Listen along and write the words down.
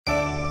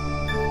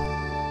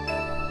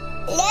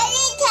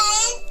Learning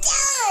time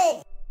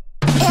done!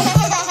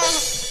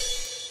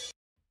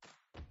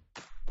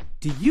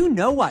 Do you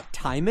know what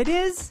time it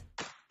is?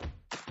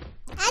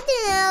 I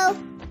don't know.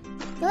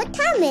 What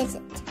time is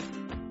it?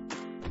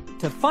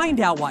 To find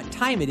out what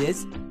time it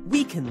is,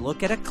 we can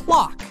look at a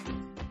clock.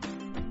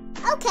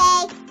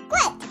 Okay,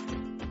 quick.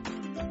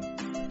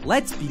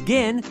 Let's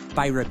begin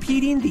by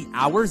repeating the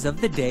hours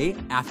of the day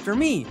after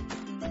me.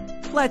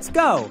 Let's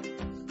go.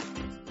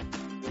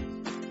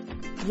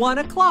 1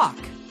 o'clock.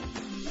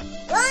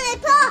 1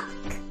 o'clock.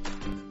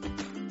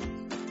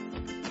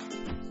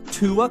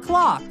 2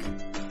 o'clock.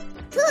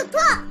 2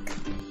 o'clock.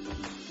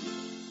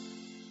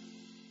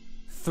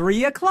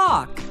 3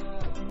 o'clock.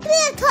 3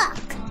 o'clock.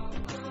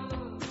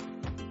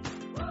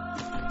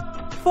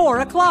 4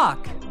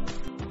 o'clock.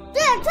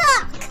 3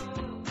 o'clock.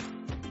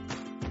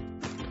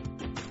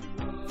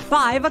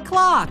 5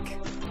 o'clock.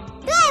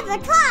 5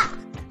 o'clock.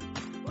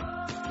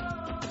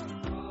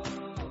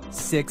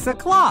 6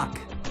 o'clock.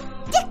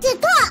 6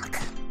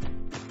 o'clock.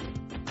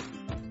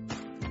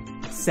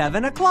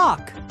 7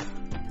 o'clock.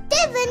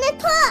 7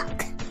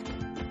 o'clock.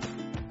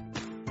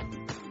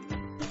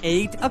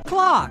 8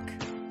 o'clock.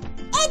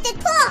 8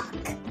 o'clock.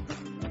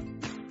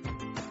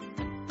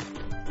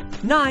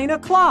 9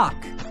 o'clock.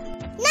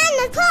 9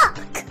 o'clock.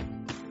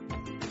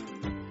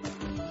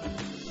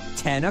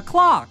 10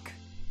 o'clock.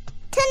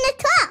 10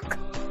 o'clock.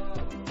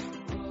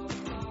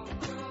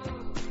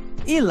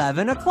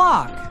 11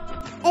 o'clock.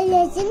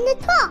 11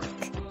 o'clock.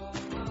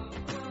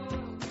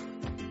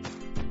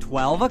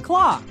 12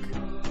 o'clock.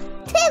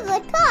 12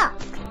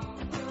 o'clock.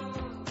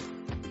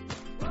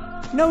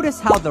 Notice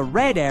how the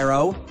red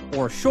arrow,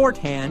 or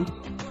shorthand,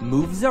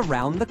 moves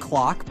around the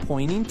clock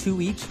pointing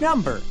to each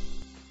number,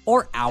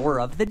 or hour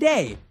of the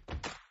day.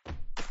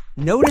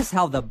 Notice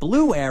how the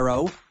blue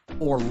arrow,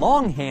 or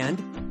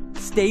longhand,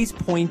 stays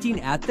pointing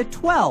at the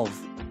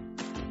 12.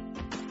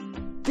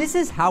 This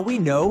is how we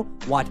know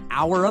what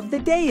hour of the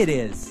day it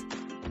is.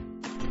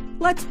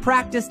 Let's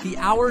practice the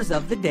hours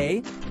of the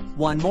day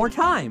one more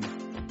time.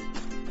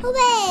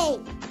 Hooray!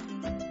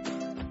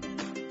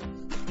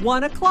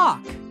 1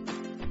 o'clock.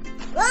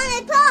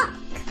 1 o'clock.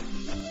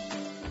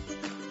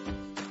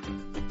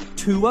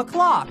 2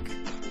 o'clock.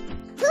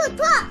 2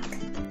 o'clock.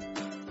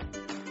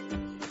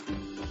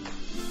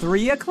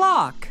 3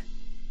 o'clock.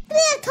 3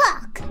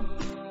 o'clock.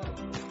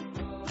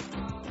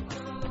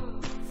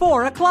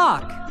 4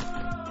 o'clock.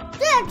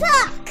 3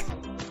 o'clock.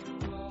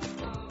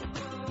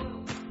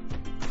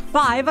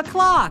 5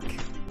 o'clock.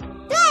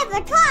 5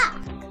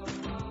 o'clock.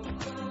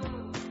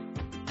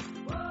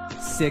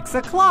 6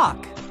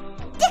 o'clock.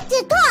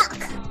 6 o'clock.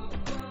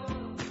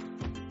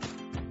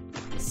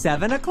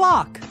 7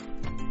 o'clock.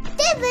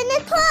 7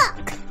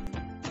 o'clock.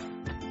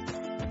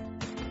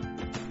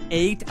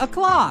 8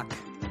 o'clock.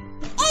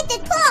 8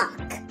 o'clock.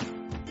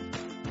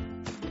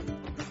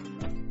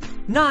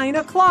 9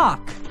 o'clock.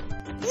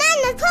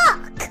 9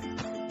 o'clock.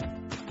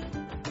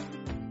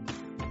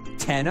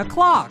 10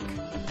 o'clock.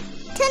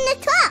 10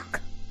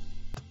 o'clock.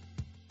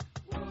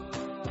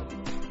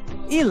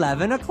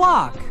 11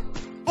 o'clock.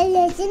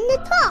 11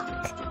 o'clock.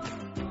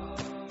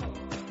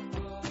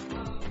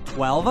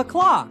 12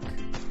 o'clock.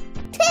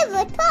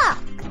 12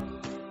 o'clock.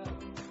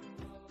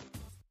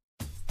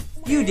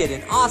 You did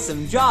an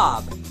awesome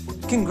job.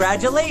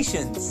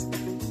 Congratulations.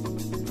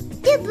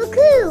 Super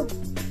cool.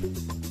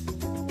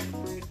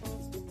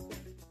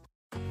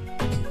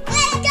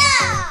 Let's go!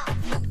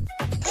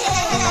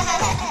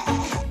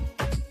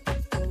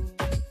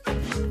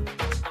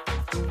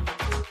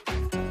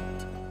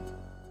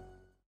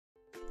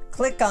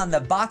 Click on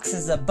the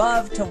boxes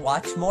above to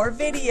watch more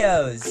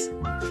videos.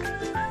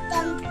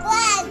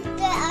 Subscribe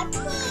to our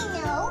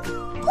channel.